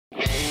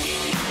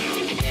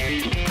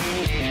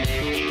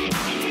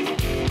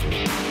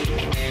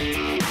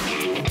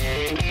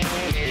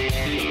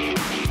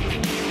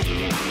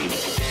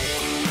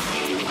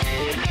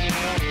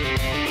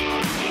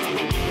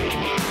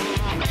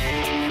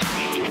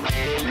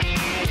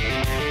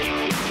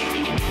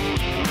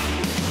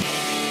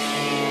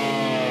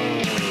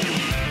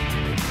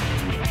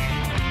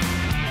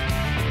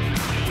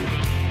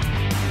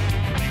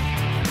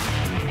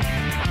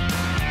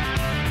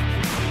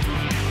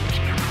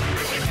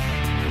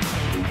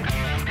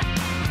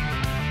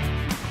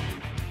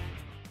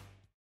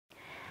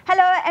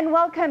And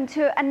welcome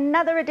to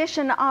another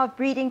edition of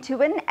Breeding to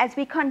Win as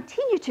we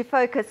continue to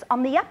focus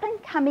on the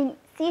up-and-coming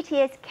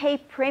CTS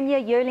Cape Premier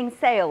Yearling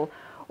Sale,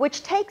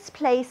 which takes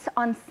place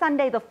on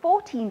Sunday the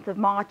 14th of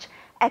March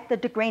at the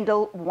De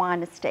Grendel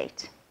Wine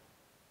Estate.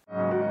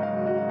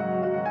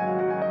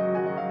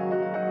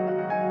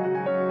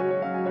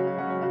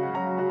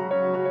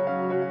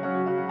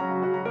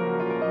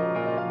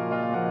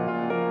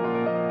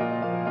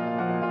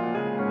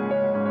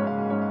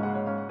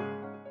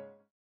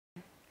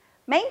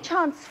 Main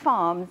Chance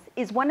Farms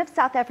is one of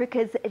South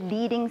Africa's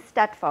leading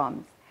stud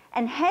farms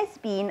and has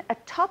been a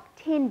top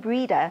 10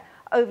 breeder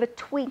over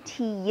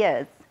 20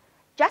 years.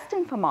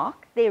 Justin Vermaak,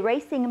 their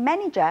racing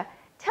manager,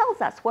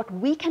 tells us what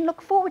we can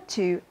look forward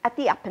to at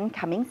the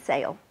up-and-coming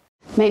sale.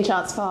 Main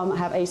Chance Farm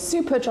have a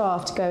super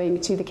draft going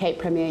to the Cape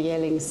Premier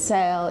Yearling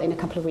Sale in a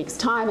couple of weeks'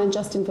 time, and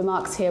Justin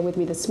Vermaak's here with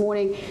me this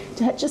morning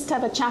to just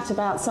have a chat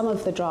about some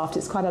of the draft.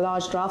 It's quite a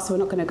large draft, so we're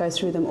not going to go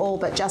through them all,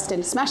 but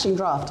Justin, smashing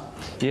draft.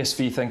 Yes,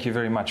 Fee, thank you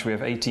very much. We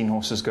have 18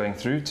 horses going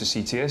through to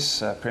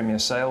CTS Premier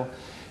Sale.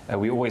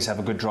 We always have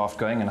a good draft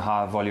going and a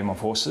high volume of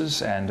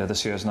horses, and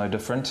this year is no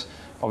different.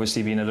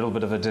 Obviously been a little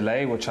bit of a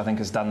delay, which I think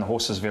has done the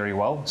horses very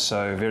well.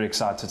 So very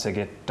excited to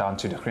get down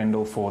to De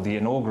Grendel for the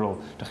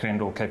inaugural De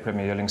Grendel Cape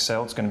Premier Yearling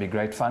Sale. It's going to be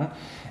great fun.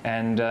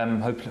 And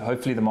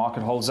hopefully the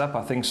market holds up.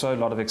 I think so. A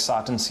lot of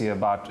excitancy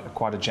about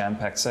quite a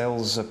jam-packed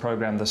sales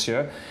program this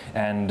year.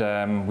 And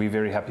we're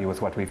very happy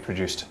with what we've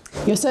produced.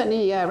 You're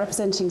certainly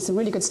representing some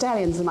really good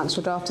stallions amongst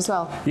your draft as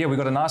well. Yeah, we've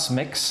got a nice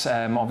mix.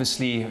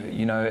 Obviously,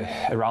 you know,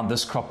 around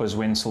this crop was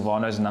when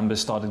Silvano's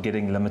numbers started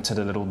getting limited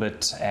a little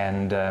bit.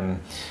 And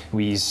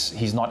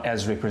he's not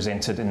as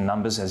represented in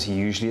numbers as he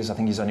usually is. I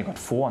think he's only got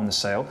 4 on the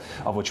sale,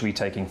 of which we're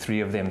taking 3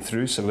 of them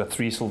through. So we've got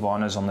 3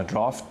 Silvanos on the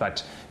draft,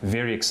 but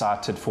very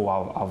excited for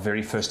our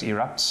very first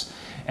erupts.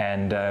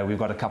 And we've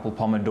got a couple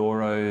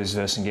Pomodoros,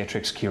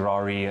 Vercingetorix,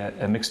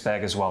 Kirari, a mixed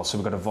bag as well. So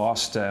we've got a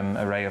vast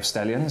array of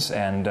stallions,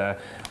 and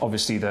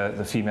obviously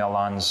the female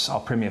lines,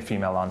 our premier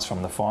female lines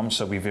from the farm.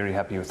 So we're very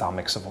happy with our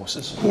mix of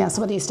horses. Yeah,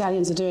 some of these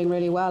stallions are doing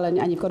really well,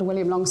 and you've got a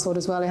William Longsword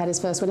as well, who had his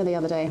first winner the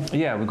other day.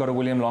 Yeah, we've got a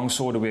William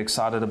Longsword we're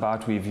excited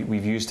about.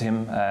 We've used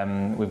him.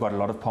 We've got a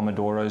lot of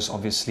Pomodoros,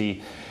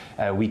 obviously.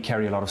 We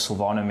carry a lot of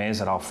Silvano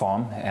mares at our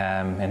farm,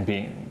 and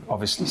being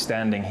obviously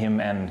standing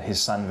him and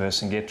his son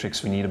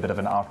Vercingetorix, we need a bit of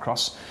an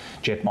outcross.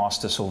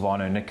 Jetmaster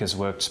Silvano Nick has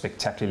worked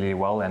spectacularly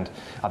well, and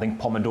I think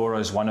Pomodoro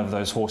is one of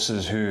those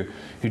horses who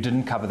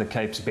didn't cover the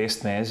Cape's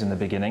best mares in the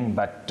beginning,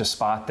 but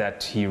despite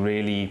that he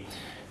really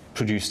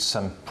produced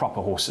some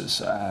proper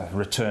horses.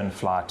 Return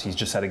Flight, he's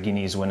just had a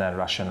Guineas winner,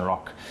 Russian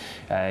Rock.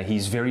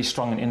 He's very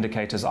strong in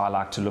indicators I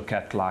like to look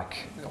at,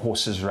 like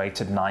horses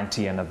rated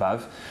 90 and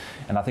above.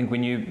 And I think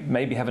when you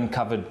maybe haven't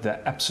covered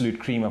the absolute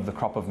cream of the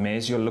crop of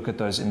mares, you'll look at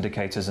those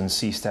indicators and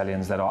see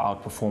stallions that are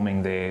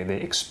outperforming their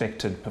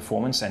expected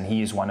performance, and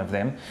he is one of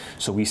them.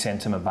 So we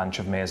sent him a bunch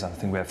of mares. I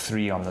think we have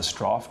 3 on this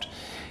draft.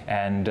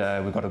 And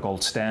we've got a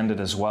Gold Standard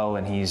as well,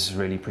 and he's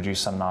really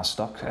produced some nice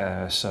stock.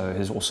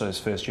 So also his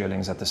first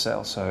yearlings at the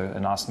sale, so a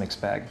nice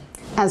mixed bag.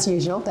 As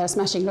usual, they're a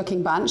smashing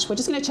looking bunch. We're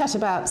just going to chat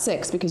about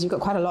 6 because you've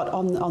got quite a lot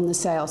on the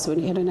sale, so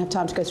we don't have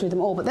time to go through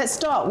them all. But let's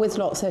start with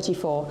lot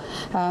 34.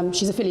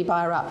 She's a filly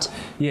by Erupt.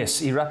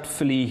 Yes, Erupt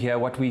filly here.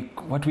 What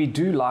we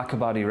do like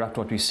about Erupt,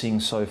 what we're seeing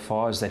so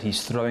far, is that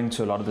he's throwing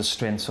to a lot of the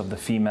strengths of the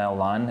female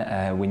line.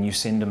 When you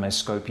send him a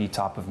Scopy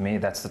type of mare,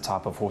 that's the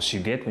type of horse you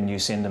get. When you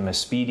send him a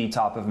Speedy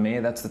type of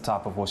mare, that's the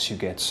type of horse you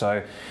get.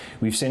 So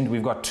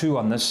we've got 2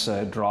 on this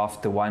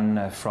draft. The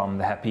one from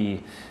the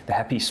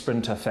happy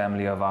Sprinter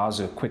family of ours,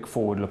 a quick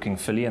forward-looking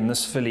filly, and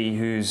this filly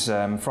who's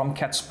from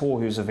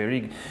Catspaw, who's a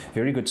very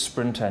good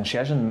sprinter, and she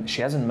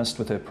hasn't missed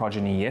with her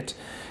progeny yet.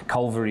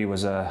 Calvary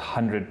was a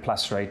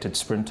 100+ rated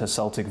sprinter.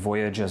 Celtic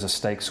Voyager is a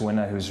stakes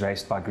winner who's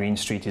raced by Green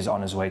Street. He's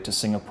on his way to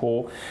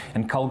Singapore.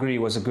 And Calgary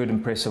was a good,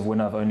 impressive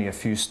winner of only a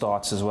few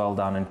starts as well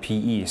down in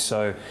PE.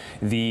 So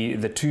the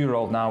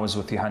 2-year-old now is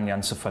with the Johan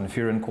Janse van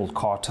Vuren called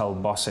Cartel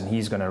Boss, and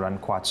he's going to run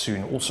quite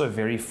soon. Also a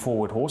very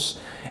forward horse.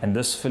 And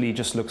this filly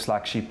just looks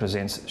like she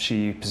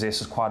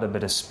possesses quite a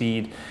bit of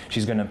speed.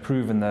 She's going to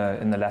improve in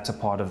the latter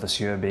part of this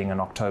year, being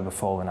an October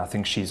foal, and I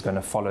think she's going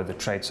to follow the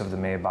traits of the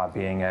mare by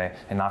being a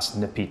nice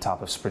nippy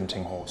type of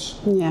sprinting horse.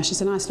 Yeah,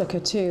 she's a nice looker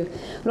too.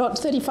 Lot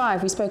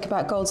 35, we spoke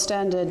about Gold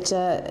Standard,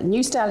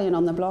 new stallion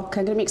on the block.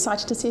 I'm going to be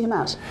excited to see him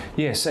out.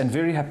 Yes, and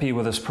very happy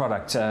with this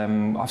product.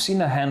 I've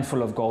seen a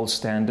handful of Gold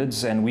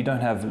Standards, and we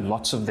don't have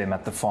lots of them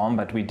at the farm,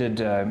 but we did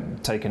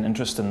take an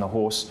interest in the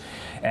horse.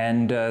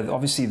 And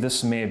obviously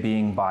this mare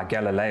being by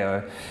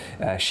Galileo,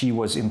 she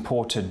was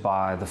imported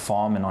by the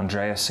farm, and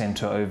Andrea sent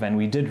her over, and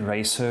we did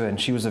race her, and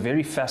she was a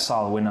very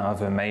facile winner of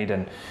her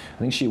maiden. I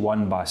think she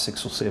won by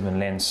 6 or 7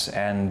 lengths,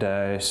 and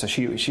so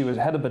she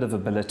had a bit of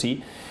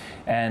ability.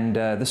 And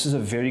this is a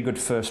very good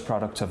first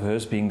product of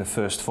hers, being the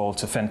first foal.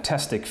 It's a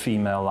fantastic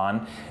female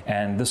line,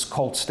 and this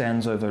colt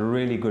stands over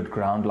really good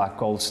ground like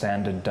Gold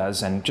Standard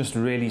does, and just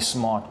really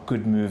smart,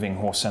 good moving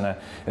horse, and a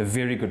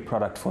very good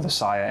product for the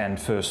sire and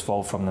first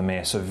foal from the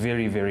mare. So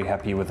very, very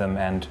happy with him,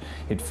 and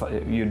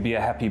you'd be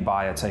a happy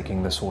buyer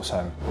taking this horse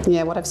home.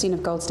 Yeah, what I've seen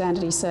of Gold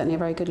Standard, he's certainly a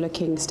very good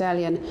looking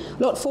stallion.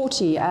 Lot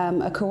 40,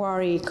 a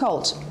Kawari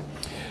colt.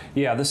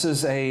 Yeah, this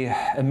is a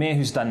mare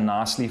who's done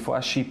nicely for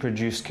us. She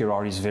produced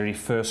Kirari's very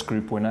first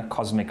group winner,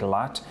 Cosmic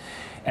Light.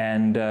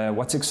 And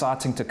what's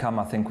exciting to come,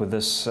 I think, with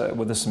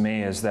this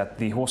mare is that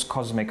the horse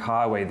Cosmic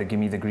Highway, the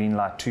Gimme the Green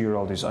Light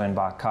 2-year-old who's owned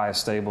by Kaya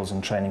Stables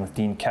and training with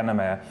Dean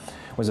Cannemeyer,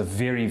 was a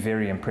very,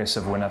 very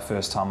impressive winner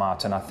first time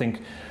out. And I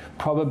think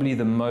probably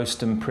the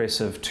most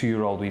impressive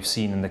 2-year-old we've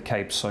seen in the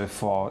Cape so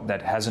far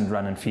that hasn't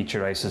run in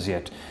feature races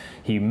yet.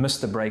 He missed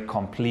the break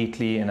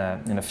completely in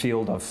a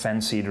field of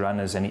fancied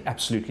runners, and he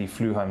absolutely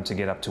flew home to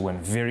get up to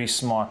win. Very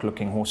smart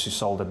looking horse who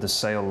sold at the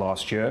sale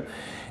last year,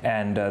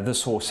 and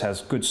this horse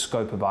has good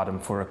scope about him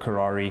for a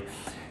Kirari.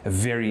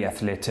 Very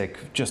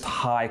athletic, just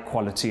high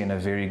quality, and a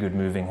very good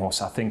moving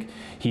horse. I think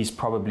he's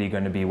probably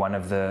going to be one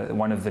of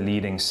the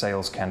leading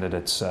sales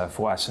candidates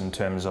for us in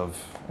terms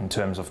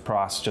of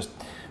price. Just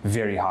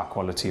very high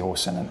quality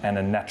horse, and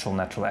a natural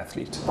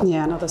athlete.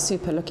 Yeah, another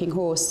super looking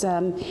horse.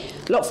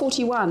 Lot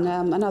 41,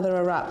 another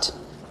Erupt.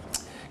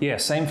 Yeah,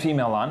 same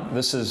female line.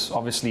 This is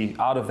obviously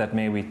out of that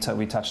mare we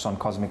touched on,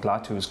 Cosmic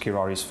Light, who was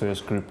Kirari's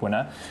first group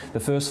winner. The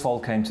first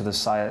foal came to the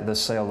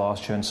sale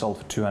last year and sold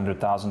for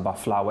 200,000 by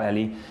Flower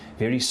Alley.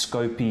 Very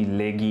scopy,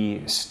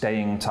 leggy,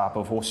 staying type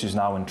of horse who's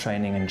now in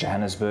training in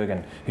Johannesburg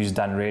and who's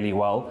done really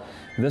well.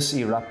 This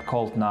Erupt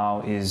colt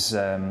now is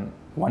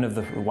one of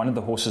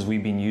the horses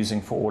we've been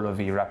using for all of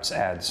Erupt's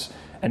ads.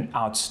 An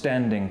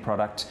outstanding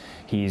product.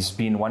 He's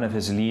been one of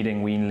his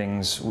leading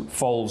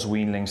foals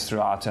weanlings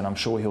throughout, and I'm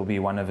sure he'll be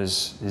one of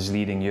his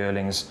leading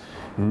yearlings.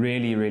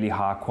 Really, really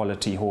high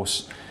quality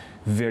horse.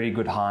 Very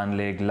good hind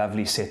leg,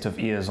 lovely set of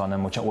ears on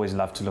him, which I always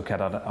love to look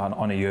at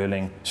on a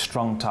yearling.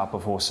 Strong type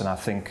of horse, and I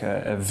think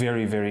a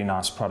very, very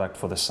nice product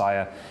for the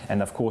sire,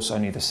 and of course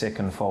only the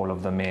second foal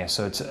of the mare.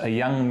 So it's a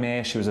young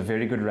mare. She was a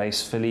very good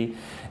race filly,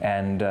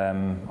 and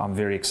I'm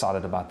very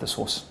excited about this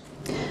horse.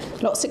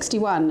 Lot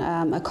 61,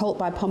 a colt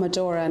by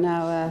Pomodoro.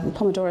 Now,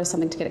 Pomodoro is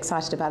something to get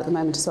excited about at the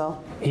moment as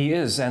well. He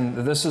is, and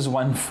this is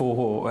one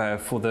for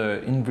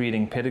the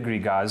inbreeding pedigree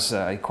guys.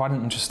 Quite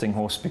an interesting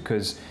horse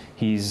because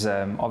he's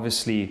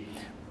obviously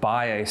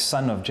by a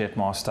son of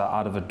Jetmaster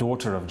out of a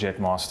daughter of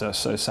Jetmaster,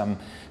 so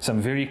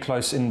some very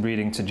close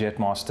inbreeding to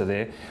Jetmaster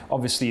there.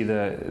 Obviously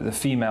the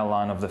female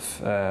line of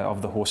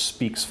the horse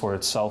speaks for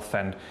itself,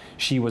 and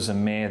she was a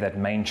mare that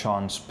Main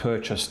Chance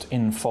purchased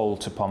in foal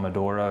to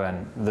Pomodoro,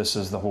 and this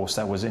is the horse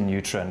that was in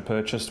utero and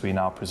purchased. We're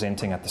now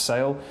presenting at the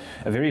sale.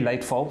 A very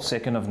late foal,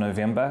 2nd of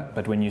November,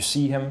 but when you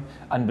see him,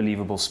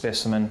 unbelievable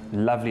specimen,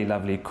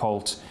 lovely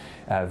colt,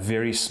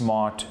 very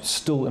smart,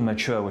 still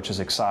immature, which is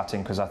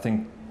exciting because I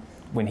think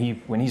when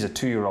he's a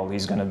 2-year-old,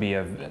 he's going to be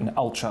an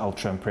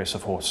ultra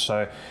impressive horse.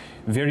 So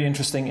very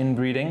interesting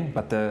inbreeding,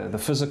 but the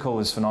physical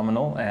is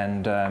phenomenal,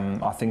 and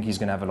I think he's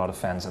going to have a lot of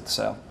fans at the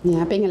sale.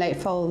 Yeah, being a late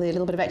foal, the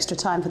little bit of extra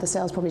time for the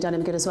sale's probably done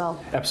him good as well.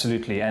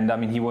 Absolutely, and I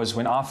mean,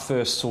 when I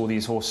first saw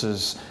these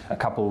horses a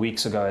couple of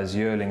weeks ago as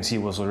yearlings, he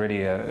was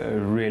already a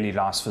really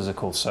nice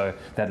physical, so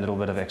that little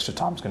bit of extra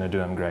time is going to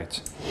do him great.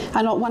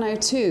 And Lot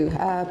 102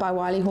 by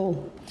Wiley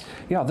Hall.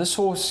 Yeah, this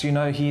horse,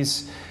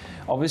 he's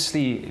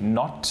obviously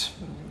not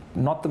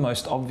the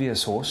most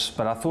obvious horse,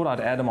 but I thought I'd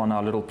add him on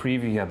our little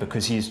preview here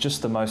because he's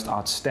just the most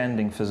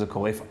outstanding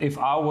physical. If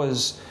I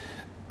was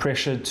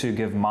pressured to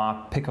give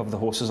my pick of the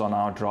horses on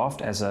our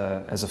draft as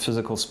a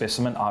physical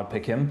specimen, I'd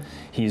pick him.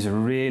 He's a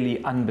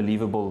really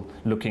unbelievable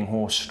looking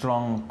horse,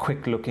 strong,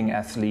 quick looking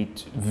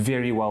athlete,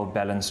 very well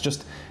balanced,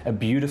 just a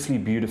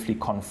beautifully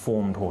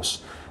conformed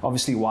horse.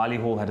 Obviously Wiley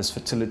Hall had his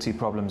fertility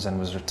problems and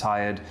was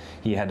retired.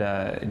 He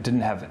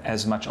didn't have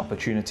as much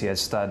opportunity as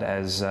stud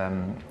as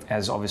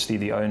obviously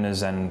the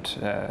owners and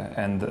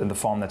the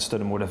farm that stood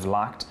him would have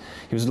liked.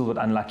 He was a little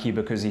bit unlucky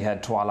because he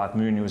had Twilight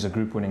Moon, who was a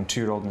group winning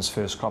 2-year-old, and his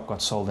first crop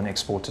got sold and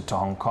exported to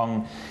Hong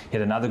Kong. He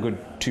had another good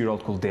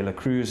 2-year-old called Dela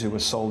Cruz, who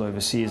was sold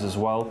overseas as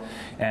well.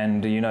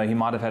 And he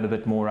might have had a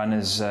bit more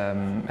runners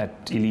at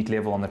elite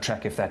level on the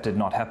track if that did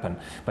not happen.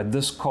 But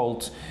this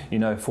colt,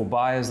 for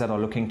buyers that are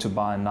looking to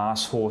buy a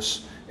nice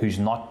horse who's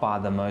not by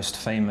the most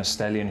famous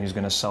stallion who's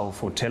going to sell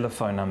for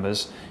telephone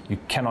numbers, you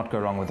cannot go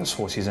wrong with this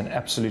horse. He's an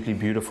absolutely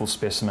beautiful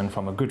specimen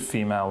from a good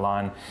female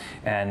line,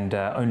 and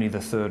only the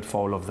 3rd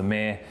foal of the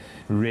mare.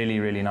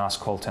 Really nice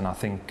colt, and I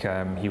think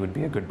he would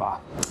be a good buy.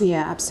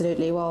 Yeah,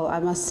 absolutely. Well, I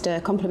must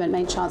compliment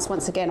Main Chance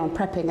once again on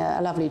prepping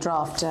a lovely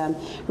draft.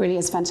 Really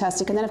is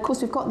fantastic. And then, of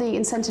course, we've got the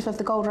incentive of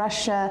the Gold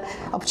Rush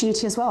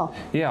opportunity as well.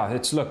 Yeah,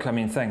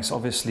 thanks.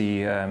 Obviously,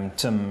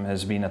 Tim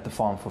has been at the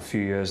farm for a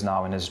few years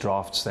now, and his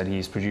drafts that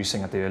he's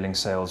producing at the yearling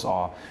sales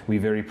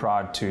we're very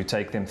proud to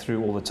take them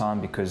through all the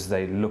time because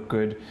they look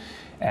good.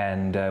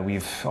 And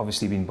we've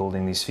obviously been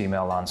building these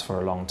female lines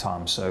for a long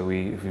time. So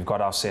we've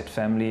got our set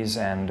families,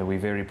 and we're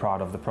very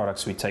proud of the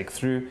products we take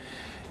through.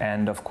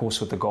 And of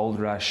course, with the gold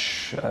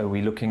rush,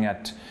 we're looking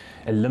at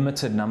a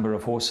limited number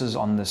of horses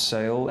on the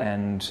sale,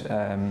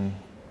 and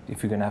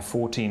if you're going to have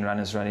 14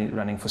 runners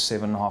running for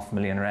 7.5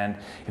 million rand,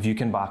 if you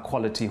can buy a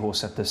quality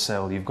horse at this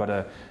sale, you've got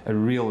a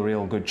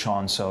real good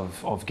chance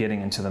of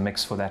getting into the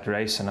mix for that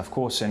race. And of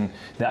course, in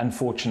the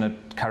unfortunate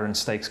current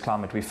stakes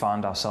climate we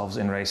find ourselves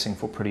in, racing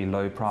for pretty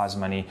low prize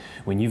money,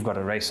 when you've got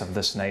a race of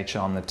this nature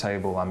on the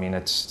table, I mean,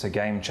 it's a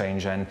game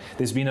changer. And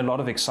there's been a lot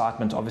of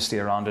excitement obviously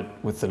around it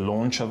with the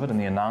launch of it and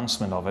the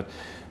announcement of it,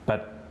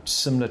 but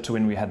similar to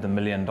when we had the $1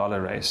 million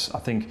race, I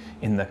think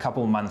in the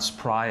couple months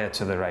prior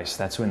to the race,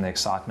 that's when the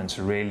excitement's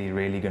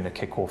really going to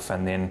kick off,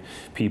 and then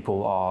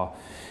people are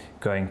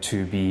going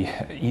to be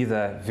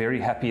either very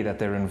happy that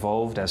they're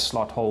involved as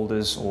slot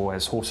holders or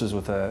as horses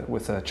with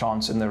a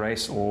chance in the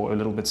race, or a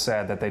little bit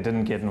sad that they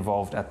didn't get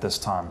involved at this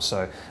time.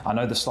 So I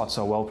know the slots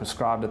are well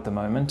prescribed at the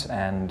moment,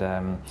 and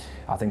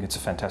I think it's a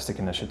fantastic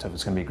initiative.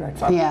 It's going to be great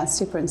fun. Yeah,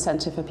 super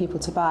incentive for people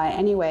to buy.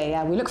 Anyway,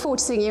 we look forward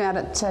to seeing you out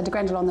at De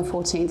Grendel on the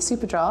 14th,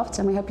 Super Draft,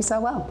 and we hope you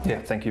sell well.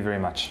 Yeah, thank you very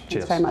much.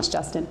 Cheers. Thanks very much,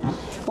 Justin.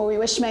 Well, we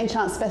wish Main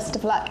Chance best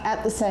of luck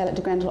at the sale at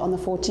De Grendel on the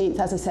 14th.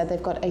 As I said,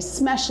 they've got a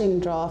smashing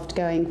draft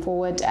going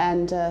forward, and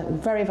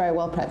very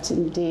well prepped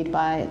indeed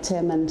by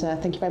Tim. And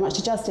thank you very much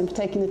to Justin for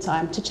taking the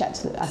time to chat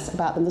to us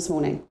about them this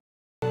morning.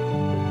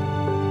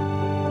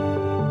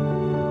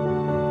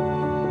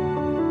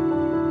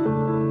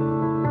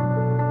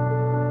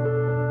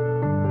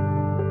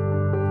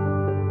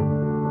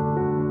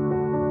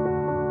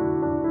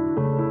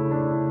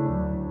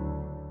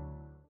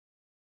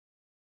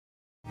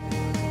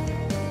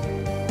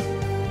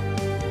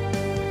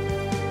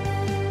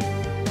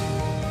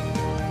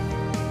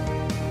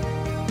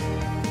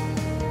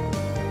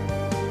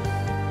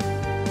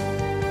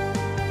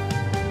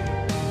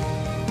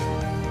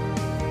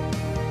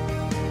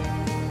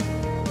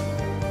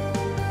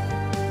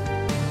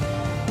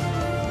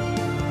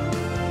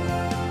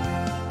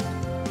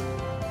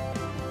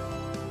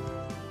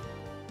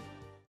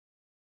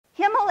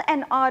 Himmel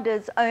and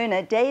Ardor's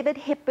owner, David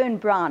Hepburn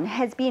Brown,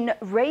 has been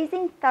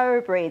raising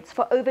thoroughbreds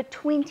for over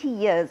 20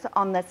 years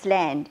on this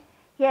land.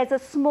 He has a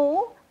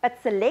small but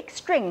select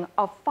string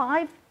of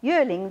 5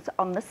 yearlings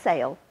on the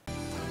sale.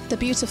 The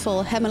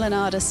beautiful Himmel and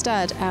Ardor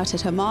stud out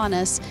at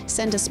Hermanus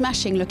send a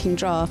smashing looking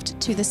draft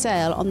to the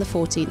sale on the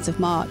 14th of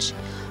March.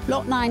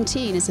 Lot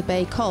 19 is a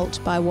bay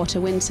colt by What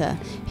a Winter.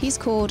 He's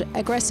called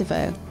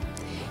Aggressivo.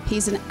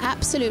 He's an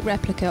absolute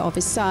replica of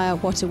his sire,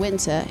 What a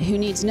Winter, who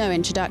needs no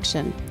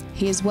introduction.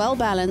 He is well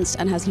balanced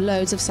and has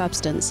loads of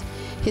substance.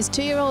 His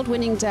 2-year-old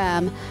winning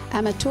dam,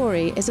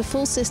 Amatori, is a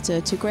full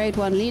sister to Grade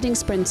 1 leading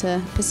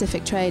sprinter,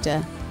 Pacific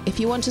Trader. If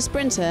you want a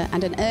sprinter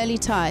and an early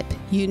type,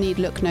 you need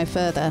look no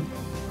further.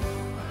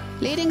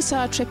 Leading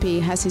Sire Trippy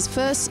has his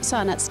first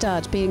son at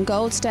stud, being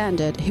Gold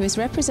Standard, who is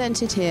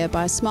represented here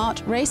by a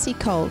smart, racy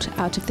colt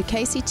out of the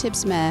Casey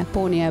Tibbs mare,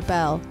 Borneo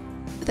Belle.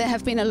 There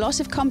have been a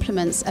lot of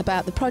compliments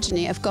about the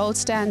progeny of Gold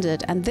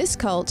Standard, and this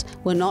colt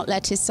will not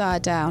let his sire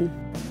down.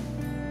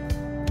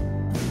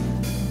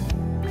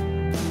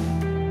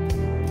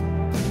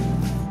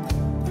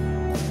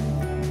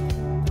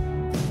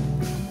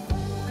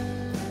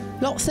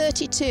 Lot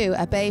 32,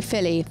 a bay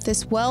filly.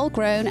 This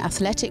well-grown,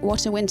 athletic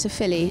What a Winter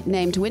filly,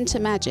 named Winter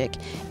Magic,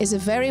 is a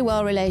very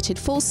well-related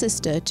full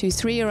sister to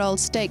 3-year-old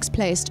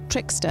stakes-placed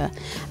Trickster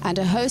and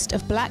a host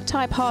of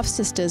black-type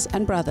half-sisters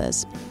and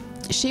brothers.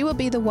 She will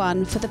be the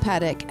one for the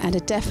paddock and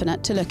a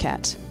definite to look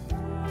at.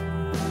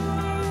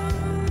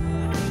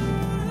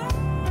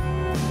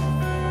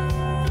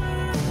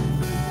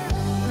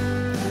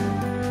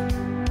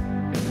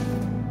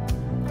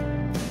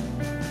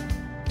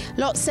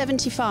 Lot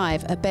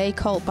 75, a bay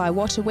colt by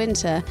What a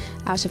Winter,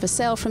 out of a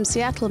sale from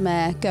Seattle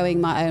mare, Going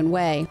My Own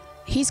Way.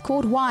 He's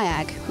called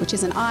Wayag, which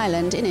is an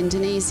island in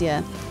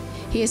Indonesia.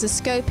 He is a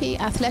scopy,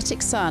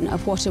 athletic son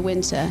of What a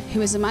Winter,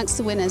 who is amongst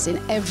the winners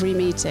in every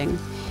meeting.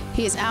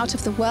 He is out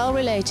of the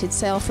well-related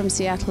sale from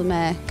Seattle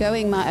mare,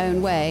 Going My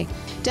Own Way.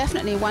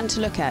 Definitely one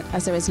to look at,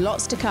 as there is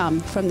lots to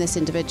come from this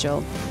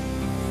individual.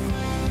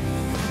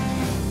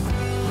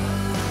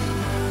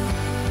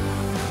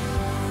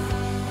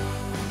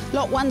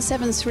 Lot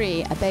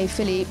 173, a bay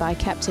filly by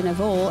Captain of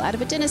All, out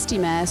of a dynasty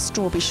mare,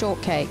 Strawberry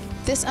Shortcake.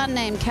 This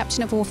unnamed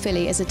Captain of All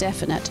filly is a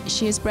definite.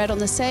 She is bred on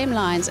the same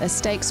lines as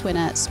stakes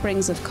winner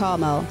Springs of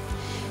Carmel.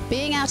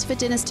 Being out of a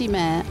dynasty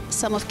mare,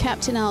 some of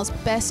Captain Al's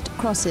best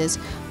crosses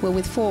were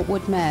with Fort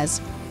Wood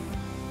mares.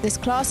 This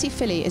classy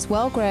filly is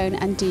well grown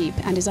and deep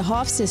and is a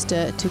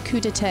half-sister to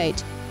Coup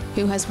d'Etat,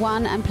 who has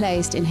won and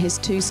placed in his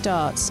 2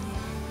 starts.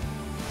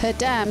 Her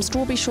dam,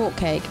 Strawberry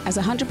Shortcake, has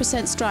a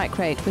 100% strike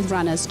rate with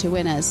runners to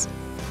winners.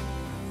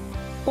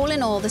 All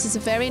in all, this is a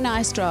very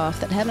nice draft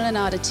that Himmel and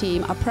Ardor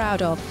team are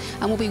proud of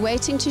and will be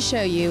waiting to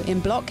show you in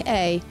Block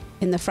A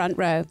in the front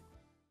row.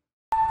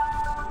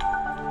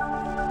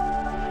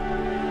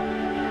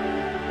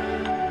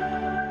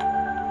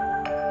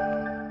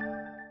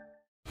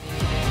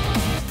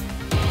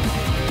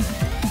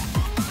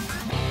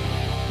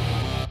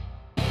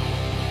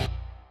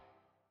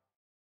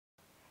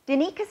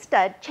 Danica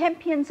Stud,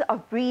 champions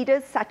of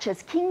breeders such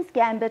as King's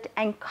Gambit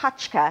and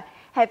Kochka,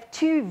 have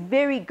two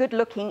very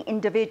good-looking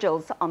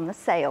individuals on the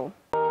sale.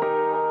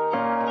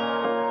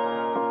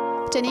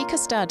 Danica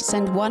Stud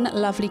sent one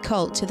lovely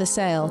colt to the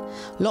sale.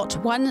 Lot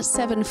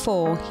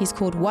 174, he's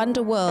called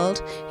Wonder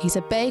World. He's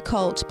a bay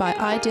colt by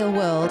Ideal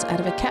World out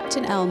of a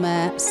Captain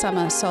Elmare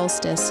Summer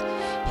Solstice.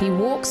 He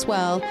walks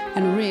well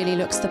and really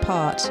looks the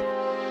part.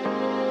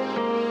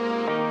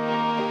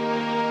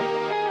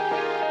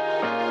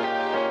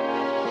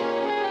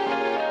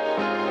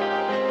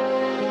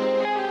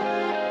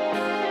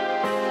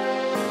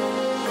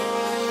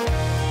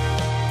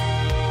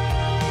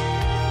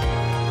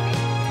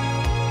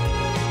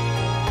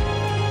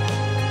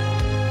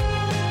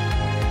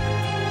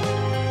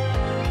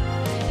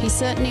 He's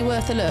certainly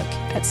worth a look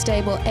at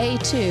stable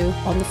A2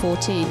 on the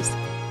 14th.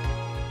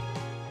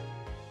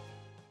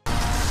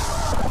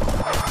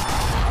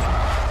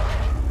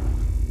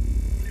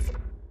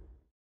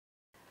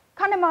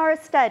 Connemara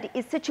Stud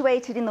is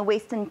situated in the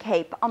Western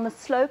Cape on the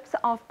slopes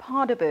of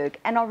Paardeberg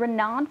and are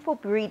renowned for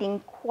breeding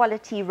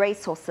quality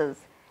racehorses.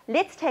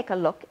 Let's take a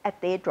look at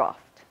their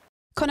draft.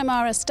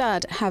 Connemara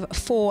Stud have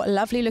four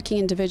lovely looking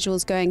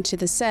individuals going to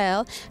the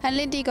sale, and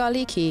Lindy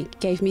Garlicki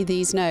gave me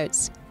these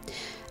notes.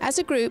 As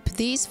a group,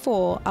 these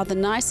four are the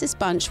nicest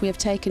bunch we have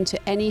taken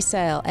to any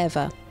sale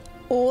ever.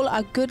 All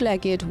are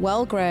good-legged,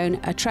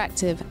 well-grown,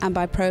 attractive and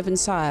by proven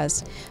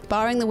sires,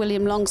 barring the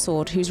William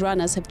Longsword, whose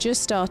runners have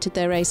just started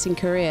their racing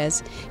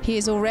careers. He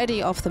is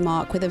already off the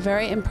mark with a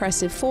very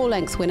impressive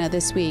 4-length winner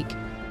this week.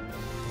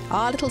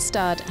 Our little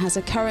stud has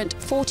a current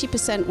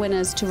 40%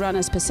 winners to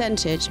runners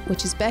percentage,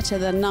 which is better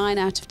than 9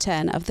 out of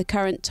 10 of the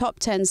current top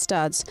 10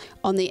 studs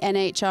on the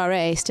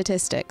NHRA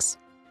statistics.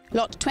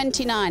 Lot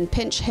 29,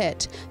 Pinch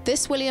Hit.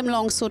 This William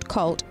Longsword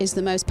colt is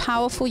the most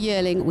powerful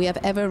yearling we have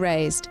ever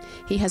raised.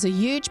 He has a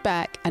huge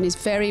back and is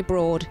very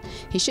broad.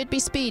 He should be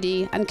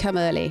speedy and come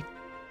early.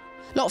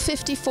 Lot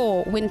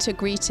 54, Winter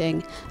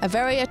Greeting. A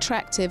very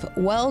attractive,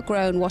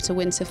 well-grown What a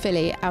Winter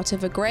filly out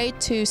of a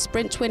Grade 2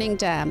 sprint-winning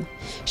dam.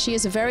 She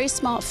is a very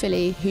smart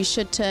filly who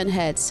should turn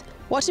heads.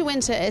 What a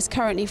Winter is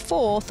currently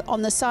 4th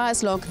on the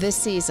sires log this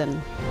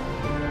season.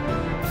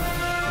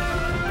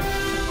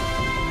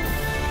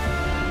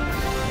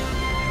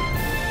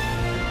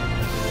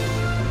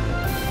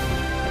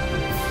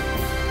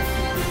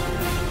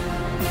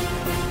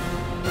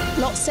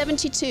 Lot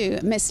 72,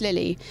 Miss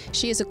Lily.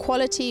 She is a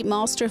quality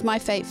Master of My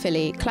Fate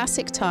filly,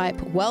 classic type,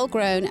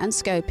 well-grown and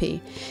scopy.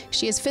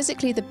 She is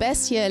physically the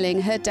best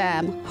yearling her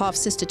dam,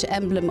 half-sister to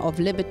Emblem of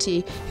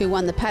Liberty, who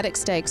won the Paddock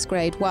Stakes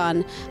Grade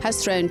 1,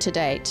 has thrown to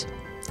date.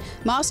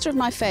 Master of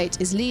My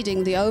Fate is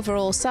leading the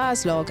overall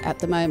sires log at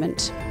the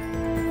moment.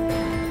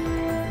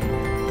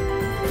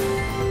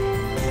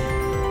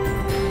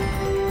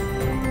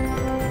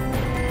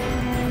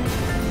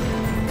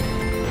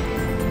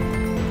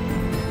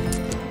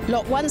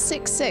 Lot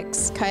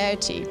 166,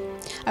 Coyote.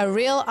 A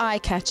real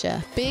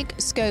eye-catcher, big,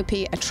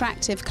 scopy,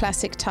 attractive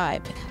classic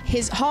type.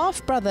 His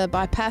half-brother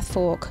by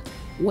Pathfork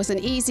was an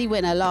easy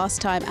winner last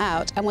time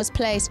out and was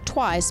placed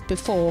twice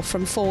before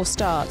from 4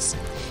 starts.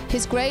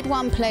 His Grade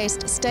 1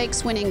 placed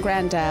stakes-winning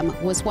Grand Dam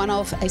was one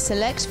of a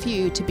select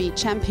few to beat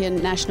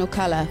champion National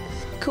Colour.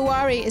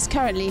 Kuwari is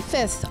currently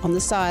 5th on the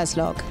sires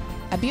log.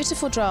 A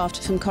beautiful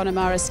draft from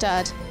Connemara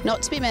Stud,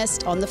 not to be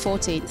missed on the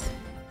 14th.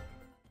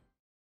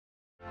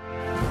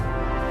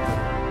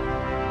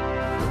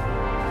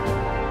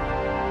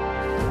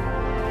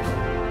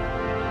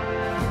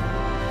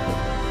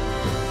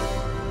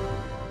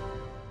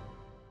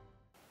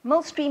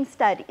 Millstream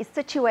Stud is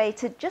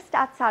situated just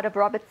outside of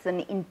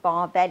Robertson in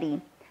Bar Valley.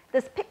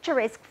 This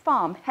picturesque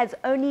farm has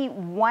only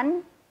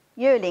one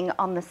yearling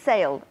on the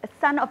sale, a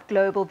son of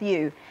Global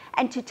View.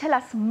 And to tell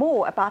us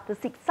more about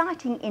this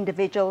exciting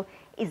individual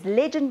is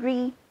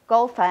legendary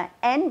golfer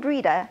and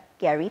breeder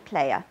Gary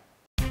Player.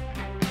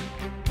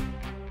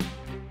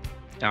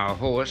 Our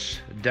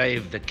horse,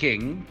 Dave the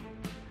King,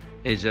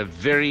 is a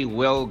very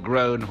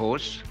well-grown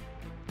horse.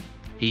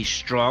 He's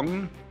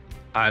strong.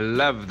 I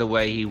love the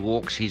way he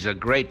walks. He's a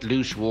great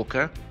loose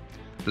walker.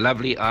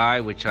 Lovely eye,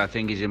 which I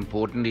think is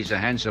important. He's a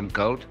handsome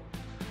colt.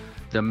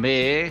 The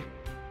mare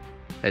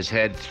has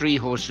had 3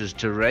 horses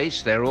to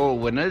race. They're all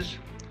winners.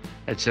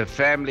 It's a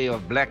family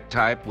of black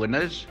type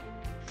winners: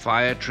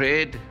 Fire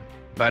Tread,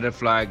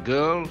 Butterfly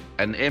Girl,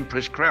 and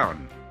Empress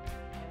Crown.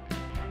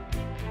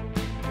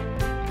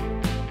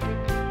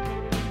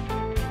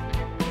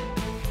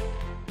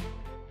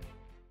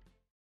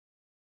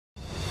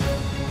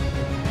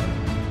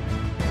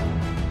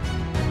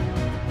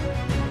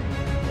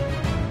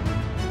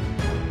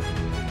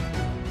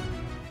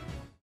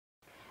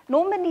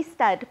 Normandy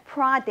Stud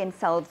pride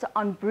themselves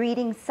on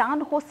breeding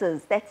sound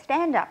horses that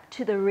stand up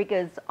to the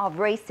rigors of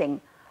racing.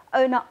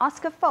 Owner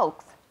Oscar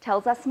Folks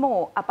tells us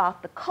more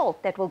about the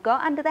colt that will go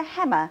under the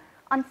hammer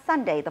on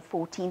Sunday, the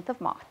 14th of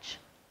March.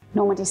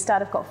 Normandy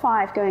Stud have got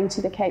 5 going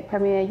to the Cape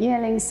Premier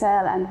yearling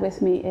sale, and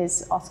with me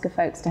is Oscar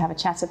Folks to have a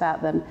chat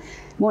about them.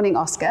 Morning,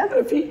 Oscar.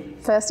 Hello, Fee.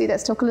 Firstly,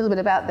 let's talk a little bit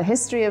about the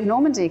history of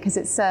Normandy, because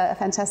it's a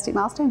fantastic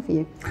milestone for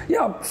you.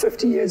 Yeah,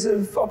 50 years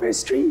of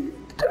history,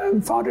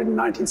 founded in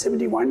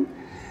 1971.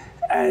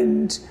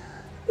 And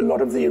a lot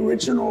of the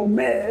original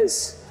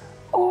mares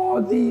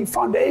are the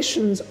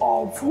foundations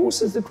of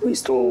horses that we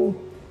still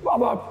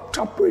of our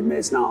top breed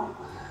mares now.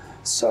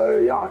 So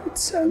yeah,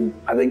 it's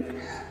I think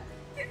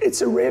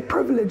it's a rare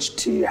privilege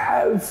to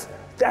have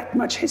that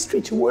much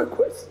history to work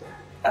with,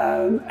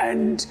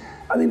 and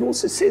I think it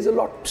also says a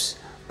lot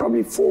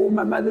probably for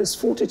my mother's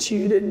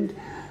fortitude and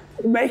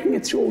making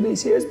it through all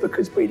these years,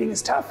 because breeding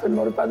is tough and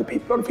a lot of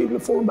people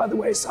have fallen by the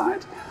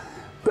wayside,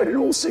 but it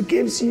also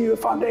gives you a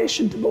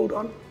foundation to build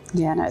on.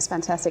 Yeah, no, it's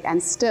fantastic,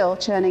 and still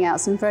churning out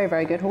some very,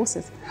 very good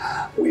horses.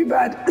 We've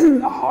had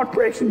a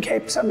heartbreaking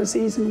Cape summer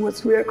season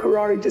with Rio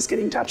Karari just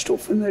getting touched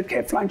off in the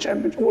Cape Flying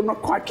Championship, or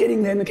not quite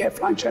getting there in the Cape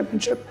Flying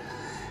Championship.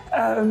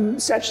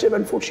 Satchdev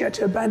unfortunately had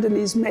to abandon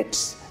his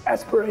Met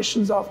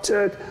aspirations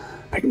after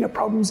picking up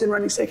problems in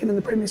running second in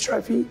the Premier's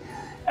Trophy.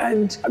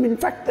 And I mean, in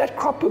fact, that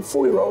crop of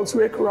 4-year-olds,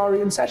 Rio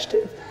Karari and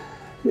Satchdev,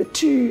 the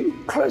two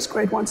close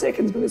Grade 1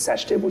 seconds, because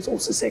Satchdev was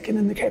also second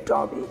in the Cape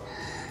Derby.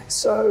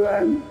 So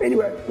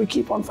anyway, we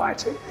keep on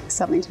fighting.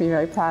 Something to be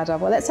very proud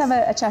of. Well, let's have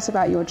a chat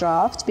about your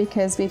draft,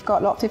 because we've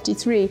got lot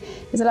 53.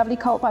 Is a lovely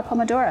colt by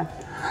Pomodoro.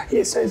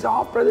 Yes, so he's a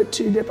half-brother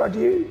to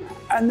Depardieu,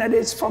 and that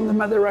is from the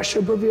Mother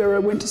Russia Bravura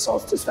Winter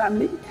Solstice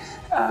family.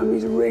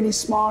 He's really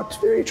smart,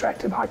 very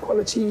attractive, high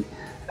quality.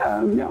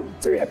 Yeah,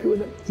 very happy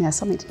with him. Yeah,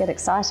 something to get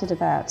excited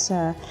about.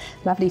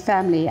 Lovely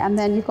family. And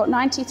then you've got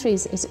 93.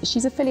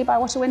 She's a filly by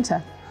What a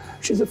Winter.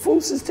 She's a full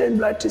sister in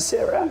blood to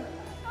Sarah.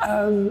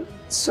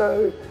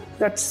 So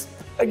that's,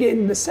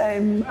 again, the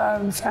same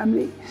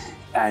family.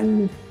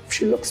 And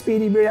she looks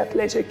speedy, very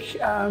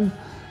athletic.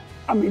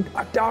 I mean,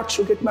 I doubt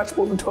she'll get much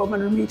more than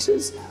 1,200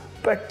 meters,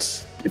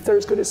 but if they're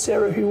as good as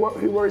Sarah, who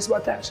worries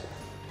about that?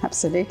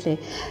 Absolutely.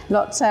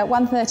 Lot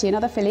 130,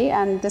 another filly,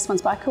 and this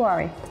one's by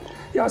Kawari.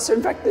 Yeah, so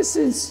in fact, this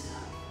is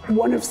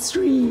one of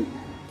 3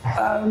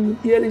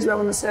 yearlings we have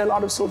on the sale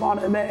out of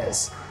Silvano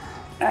mares.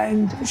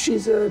 And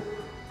she's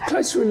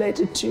closely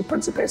related to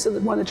Principessa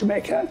that won the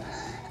Jamaica,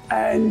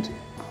 and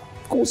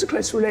also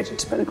closely related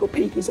to Pinnacle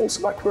Peak, who's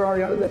also by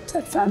Kawari out of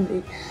that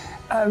family.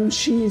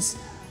 She's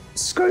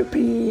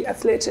scopy,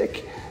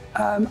 athletic.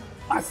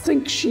 I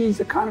think she's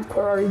the kind of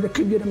Kawari that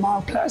could get a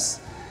mile plus,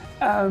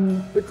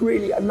 but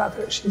really, I love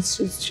her. She's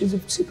a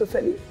super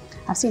filly.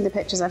 I've seen the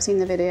pictures, I've seen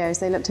the videos.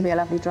 They look to be a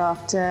lovely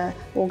draft,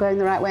 all going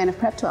the right way and have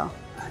prepped well.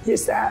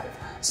 Yes, they have.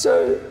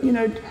 So, you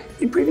know,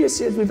 in previous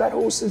years, we've had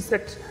horses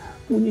that,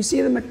 when you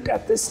see them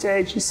at this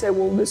stage, you say,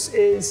 well, this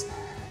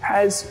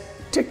has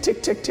tick,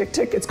 tick, tick, tick,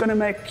 tick. It's going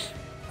to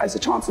has a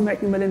chance of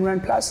making R1 million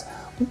plus.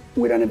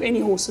 We don't have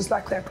any horses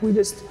like that. We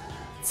just,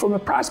 from a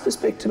price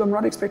perspective, I'm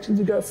not expecting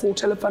to go for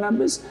telephone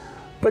numbers,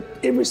 but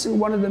every single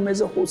one of them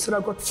is a horse that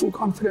I've got full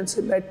confidence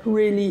in. That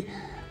really,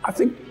 I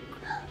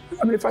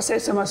mean, if I say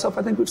so myself,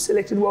 I think we've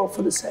selected well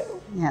for the sale.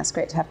 Yeah, it's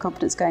great to have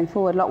confidence going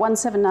forward. Lot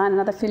 179,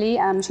 another filly.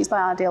 She's by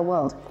Ideal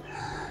World.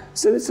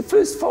 So it's the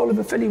first foal of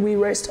a filly we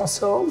raced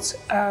ourselves.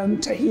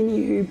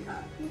 Tahini, who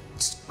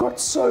got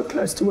so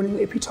close to winning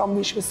the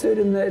Epitome. She was 3rd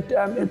in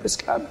the Empress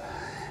Club.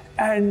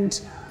 And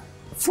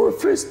for a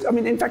first, I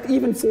mean, in fact,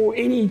 even for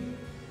any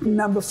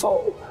number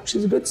foal,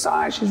 she's a good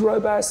size, she's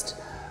robust,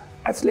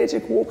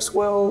 athletic, walks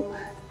well.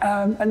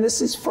 And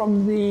this is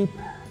from the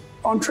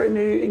Entre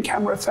Nous in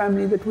Camera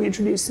family that we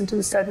introduced into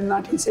the state in the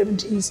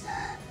 1970s.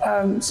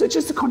 So it's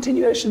just a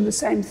continuation of the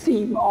same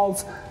theme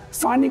of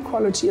finding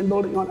quality and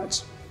building on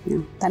it. Yeah.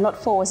 Then lot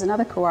 4 is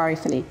another Kawari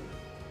filly.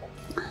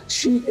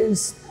 She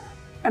is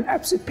an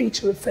absolute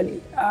peach of a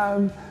filly.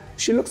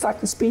 She looks like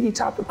the speedy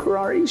type of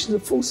Kawari. She's a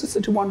full sister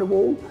to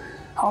Wonderwall,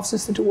 half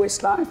sister to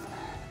Westlife.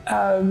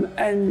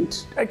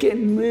 And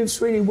again,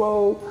 moves really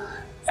well.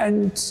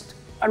 And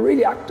I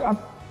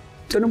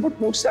don't know what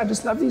more to say. I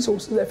just love these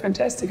horses. They're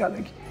fantastic, I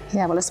think.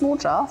 Yeah, well, a small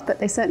draft, but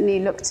they certainly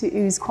look to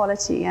ooze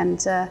quality,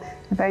 and a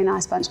very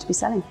nice bunch to be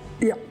selling.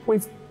 Yeah,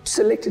 we've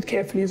selected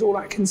carefully is all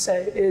I can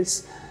say.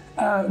 Is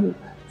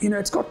you know,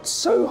 it's got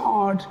so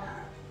hard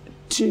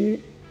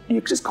to,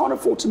 you just can't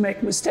afford to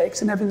make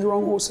mistakes and having the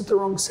wrong horse at the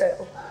wrong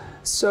sale.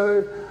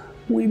 So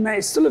we may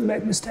still have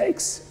made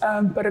mistakes,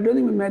 but I don't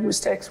think we made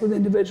mistakes with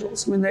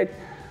individuals. I mean,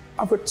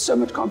 I've got so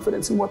much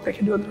confidence in what they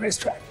can do on the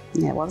racetrack.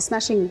 Yeah, well, the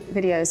smashing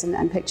videos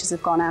and pictures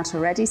have gone out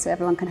already, so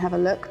everyone can have a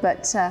look.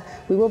 But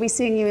we will be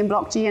seeing you in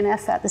Block G and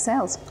F at the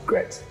sales.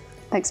 Great.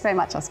 Thanks very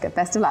much, Oscar.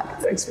 Best of luck.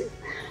 Thanks, Pete.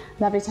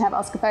 Lovely to have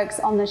Oscar folks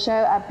on the show.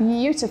 A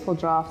beautiful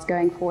draft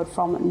going forward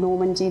from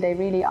Normandy. They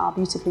really are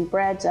beautifully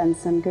bred and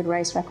some good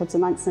race records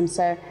amongst them.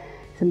 So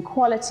some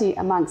quality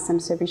amongst them.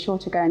 So be sure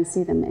to go and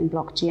see them in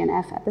Block G and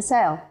F at the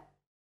sale.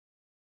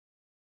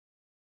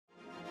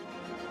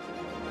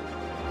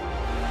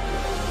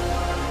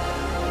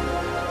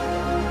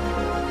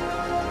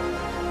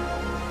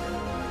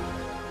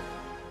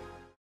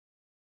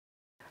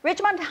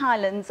 Ridgemont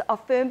Highlands are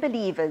firm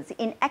believers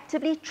in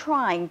actively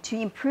trying to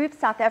improve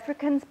South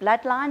Africans'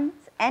 bloodlines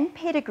and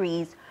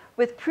pedigrees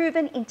with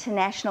proven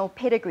international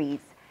pedigrees.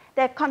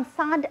 They've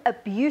consigned a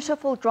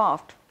beautiful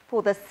draft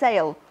for the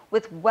sale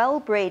with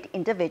well-bred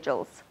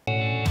individuals.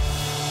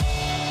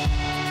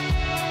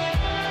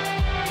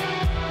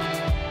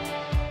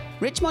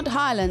 Richmond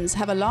Highlands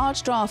have a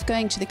large draft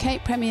going to the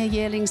Cape Premier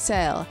Yearling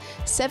Sale.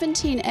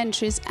 17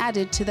 entries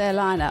added to their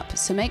lineup,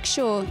 so make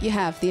sure you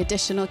have the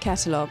additional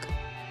catalogue.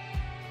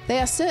 They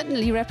are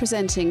certainly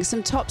representing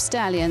some top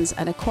stallions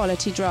and a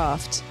quality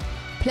draft.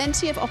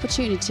 Plenty of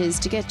opportunities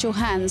to get your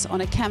hands on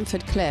a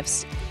Camford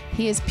Cliffs.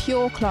 He is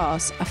pure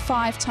class, a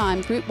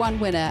 5-time Group 1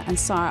 winner and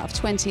sire of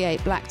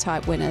 28 black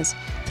type winners,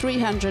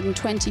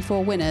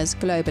 324 winners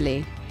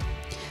globally.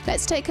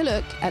 Let's take a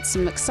look at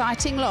some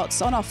exciting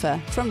lots on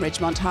offer from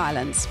Richmond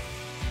Highlands.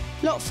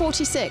 Lot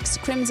 46,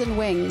 Crimson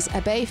Wings,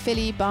 a Bay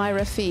filly by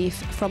Rafif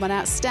from an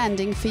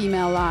outstanding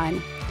female line.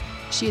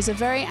 She is a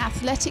very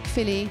athletic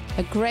filly,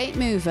 a great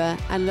mover,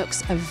 and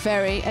looks a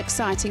very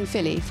exciting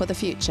filly for the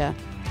future.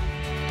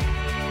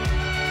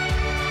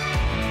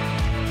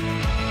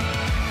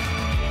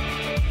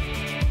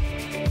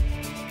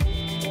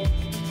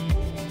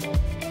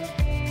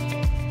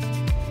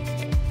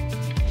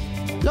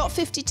 Lot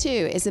 52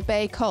 is a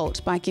Bay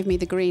Colt by Give Me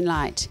the Green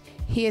Light.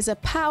 He is a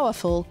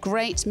powerful,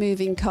 great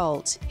moving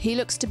colt. He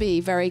looks to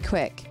be very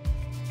quick.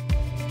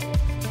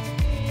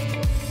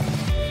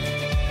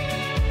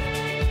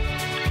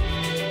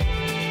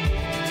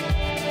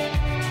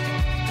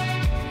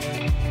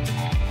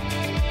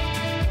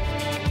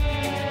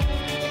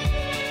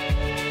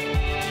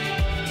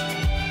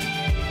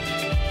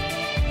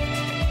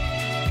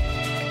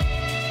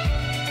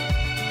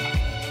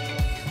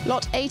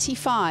 Lot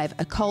 85,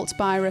 a colt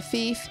by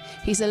Rafif.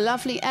 He's a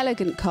lovely,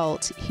 elegant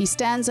colt. He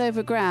stands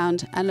over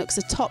ground and looks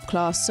a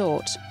top-class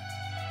sort.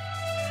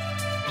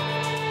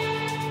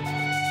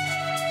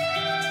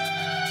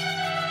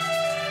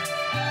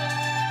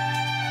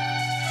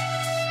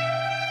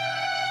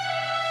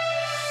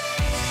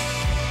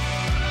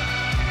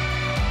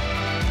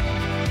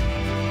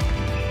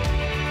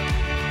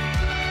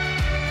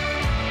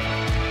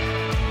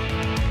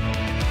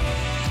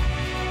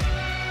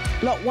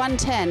 Lot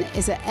 110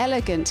 is an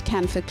elegant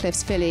Camford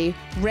Cliffs filly,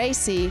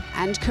 racy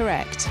and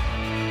correct.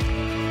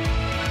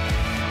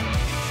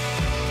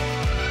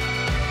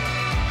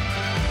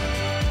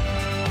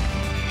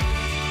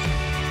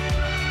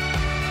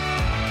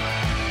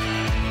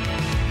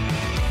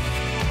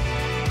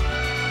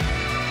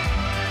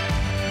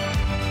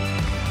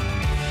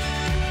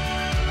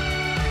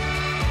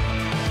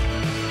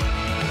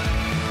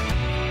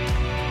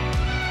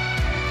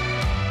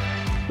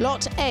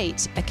 Lot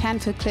 8, a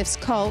Camford Cliffs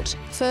colt,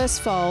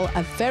 first foal,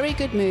 a very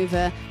good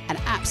mover, an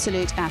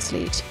absolute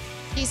athlete.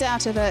 He's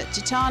out of a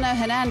Gitano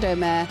Hernando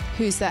mare,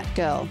 Who's That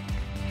Girl?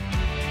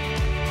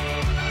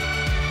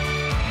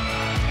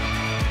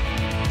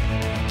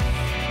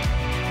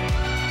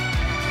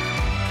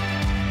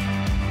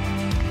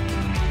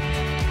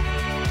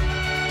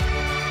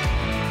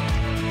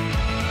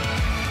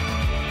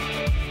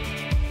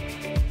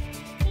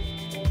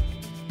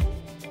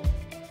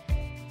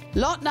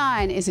 Lot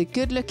 9 is a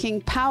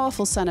good-looking,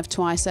 powerful son of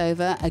Twice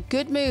Over, a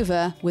good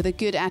mover with a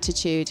good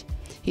attitude.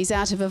 He's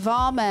out of a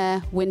Var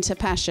mare, Winter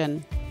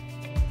Passion.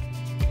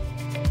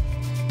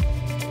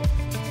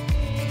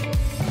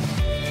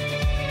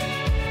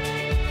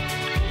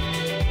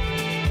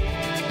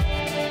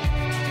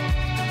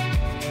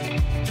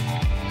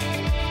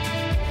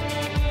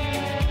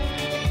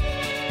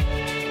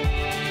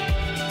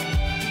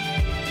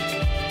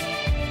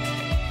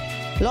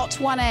 Lot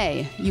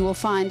 1A you will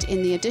find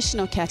in the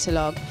additional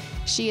catalogue.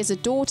 She is a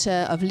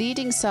daughter of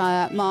leading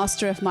sire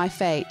Master of My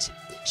Fate.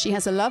 She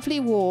has a lovely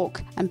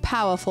walk and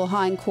powerful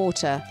hind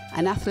quarter,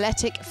 an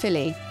athletic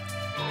filly.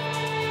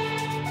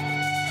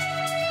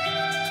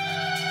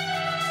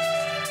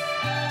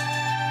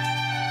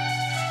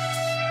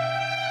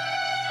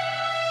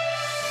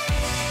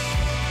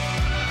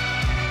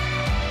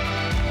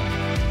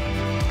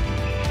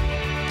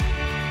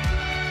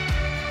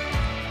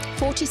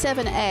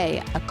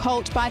 (47A), a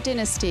colt by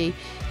Dynasty,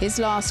 his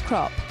last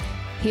crop.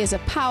 He is a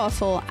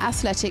powerful,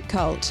 athletic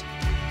colt.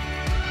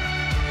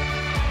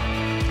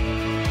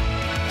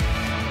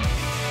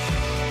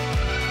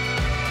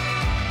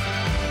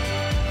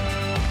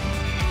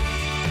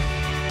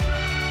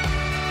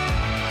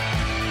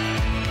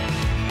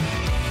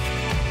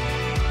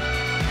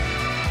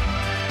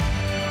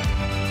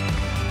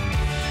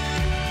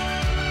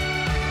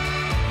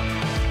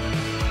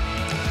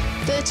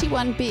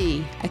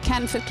 (31B), a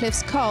Camford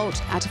Cliffs colt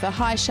out of a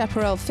High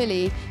Chaparral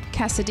filly,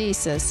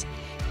 Cassidesus.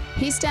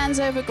 He stands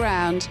over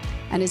ground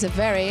and is a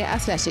very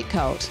athletic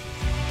colt.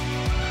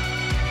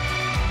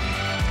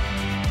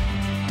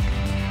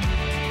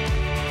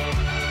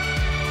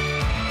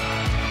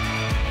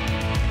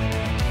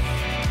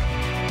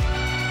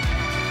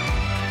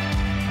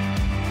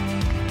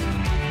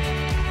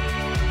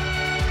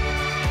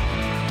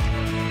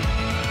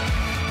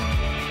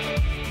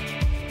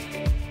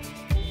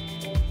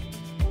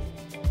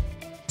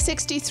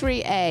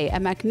 (63A), a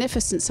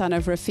magnificent son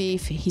of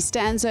Rafif. He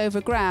stands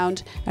over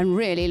ground and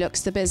really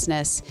looks the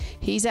business.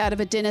 He's out of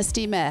a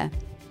Dynasty mare.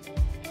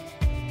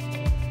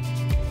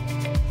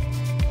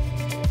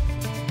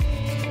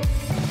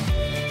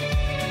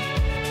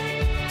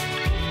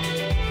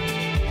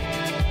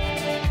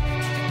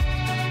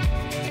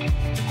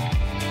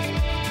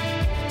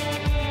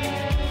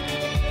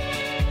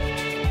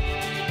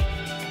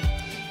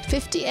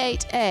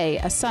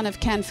 58A, a son of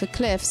Canfor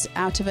Cliffs,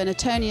 out of an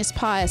Antonius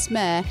Pius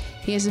mare.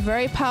 He is a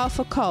very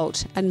powerful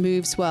colt and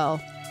moves well.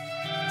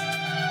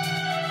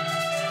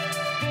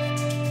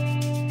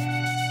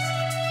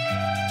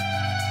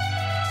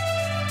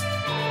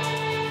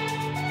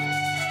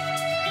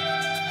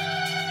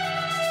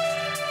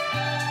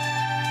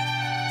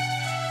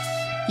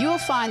 You will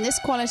find this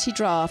quality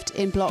draft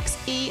in blocks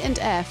E and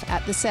F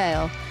at the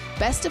sale.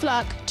 Best of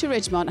luck to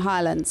Ridgemont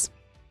Highlands.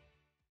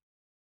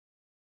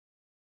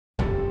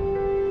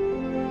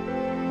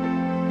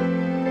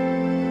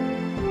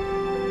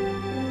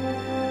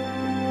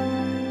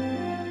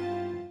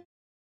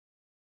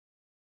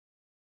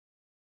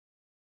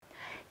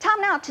 Time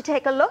now to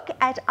take a look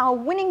at our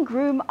winning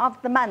groom of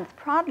the month,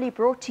 proudly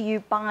brought to you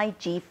by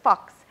G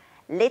Fox.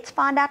 Let's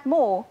find out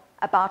more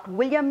about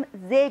William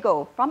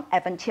Zego from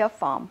Avantier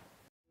Farm.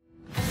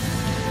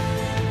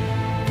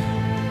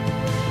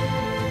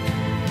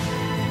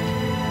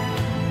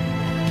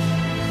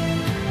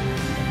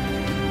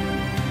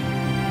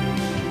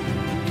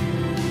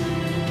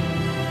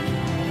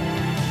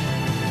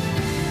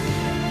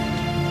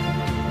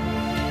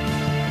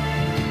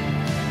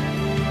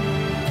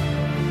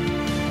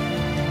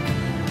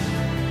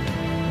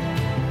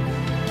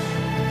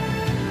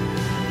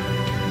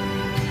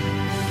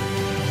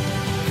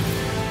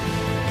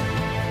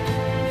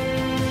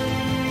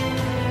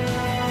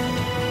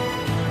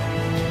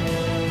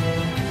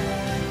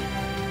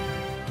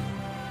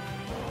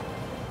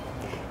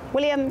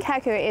 William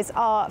Kaku is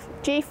our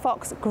G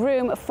Fox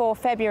groom for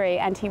February,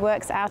 and he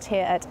works out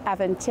here at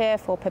Avantier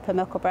for Pippa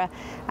Mickleborough,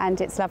 and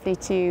it's lovely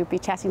to be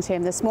chatting to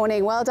him this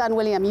morning. Well done,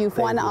 William. You've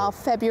won our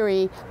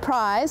February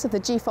prize of the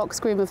G Fox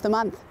Groom of the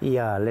Month.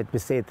 Yeah, let me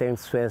say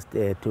thanks first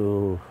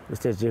to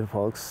Mr. G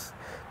Fox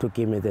to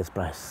give me this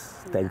prize.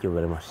 Thank you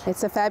very much.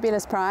 It's a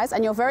fabulous prize,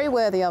 and you're very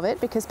worthy of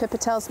it, because Pippa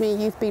tells me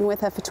you've been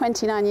with her for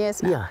 29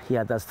 years now.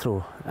 Yeah, that's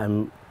true.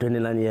 I'm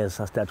 29 years.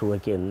 I started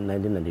working in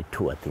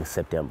 1992, I think,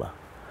 September.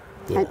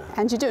 Yeah.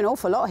 And you do an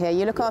awful lot here.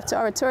 You look after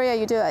oratoria,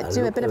 you do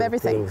a bit of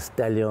everything.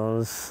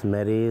 Stallions,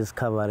 marys,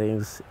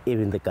 coverings,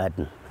 even the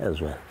garden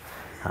as well.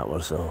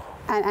 Also.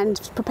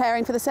 And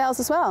preparing for the sales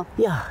as well?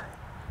 Yeah,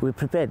 we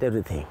prepared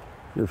everything.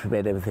 We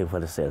prepared everything for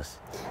the sales.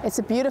 It's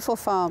a beautiful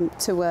farm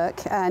to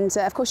work, and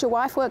of course your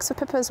wife works for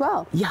Pippa as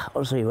well. Yeah,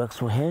 also he works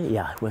for her.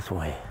 Yeah, he works for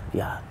her.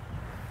 Yeah,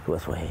 he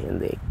works for her in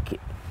the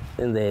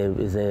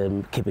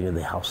keeping in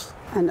the house.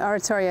 And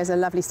oratoria is a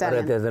lovely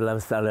stallion. Oratoria is a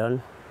lovely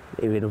stallion.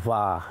 Even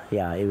VAR,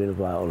 yeah, even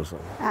VAR also.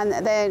 And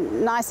they're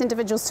nice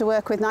individuals to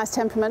work with, nice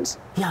temperament?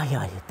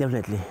 Yeah,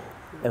 definitely.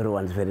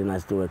 Everyone's very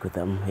nice to work with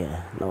them,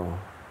 yeah, no,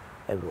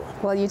 everyone.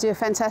 Well, you do a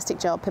fantastic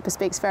job. Pippa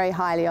speaks very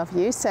highly of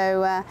you,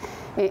 so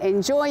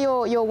enjoy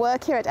your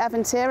work here at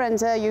Avantier, and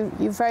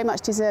you very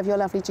much deserve your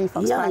lovely G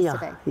Fox prize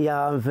today.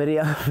 Yeah, I'm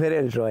very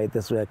enjoyed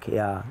this work,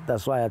 yeah.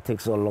 That's why it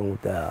takes so long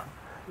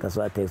That's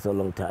why it takes a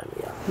long time,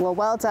 yeah.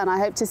 Well done. I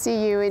hope to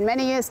see you in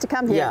many years to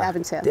come here at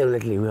Avantier.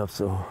 Definitely, we hope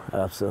so. I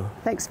hope so.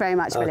 Thanks very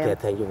much, William.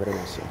 Okay, thank you very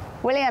much.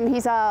 William,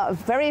 he's our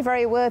very,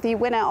 very worthy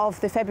winner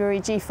of the February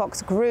G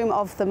Fox Groom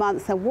of the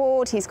Month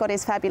award. He's got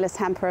his fabulous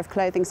hamper of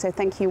clothing, so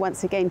thank you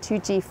once again to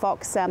G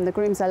Fox. The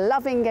grooms are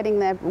loving getting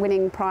their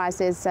winning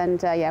prizes,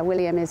 and yeah,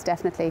 William is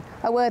definitely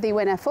a worthy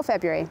winner for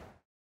February.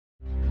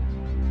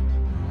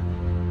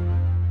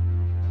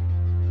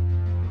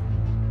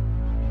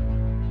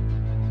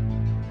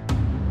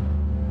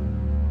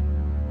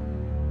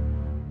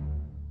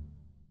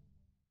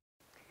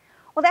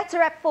 Well, that's a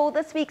wrap for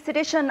this week's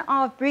edition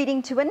of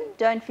Breeding to Win.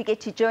 Don't forget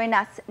to join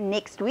us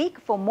next week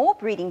for more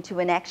Breeding to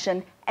Win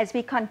action as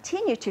we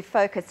continue to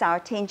focus our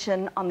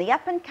attention on the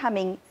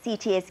up-and-coming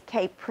CTS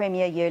Cape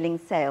Premier Yearling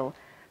Sale.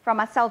 From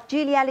myself,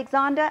 Julie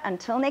Alexander,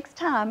 until next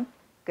time,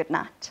 good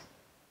night.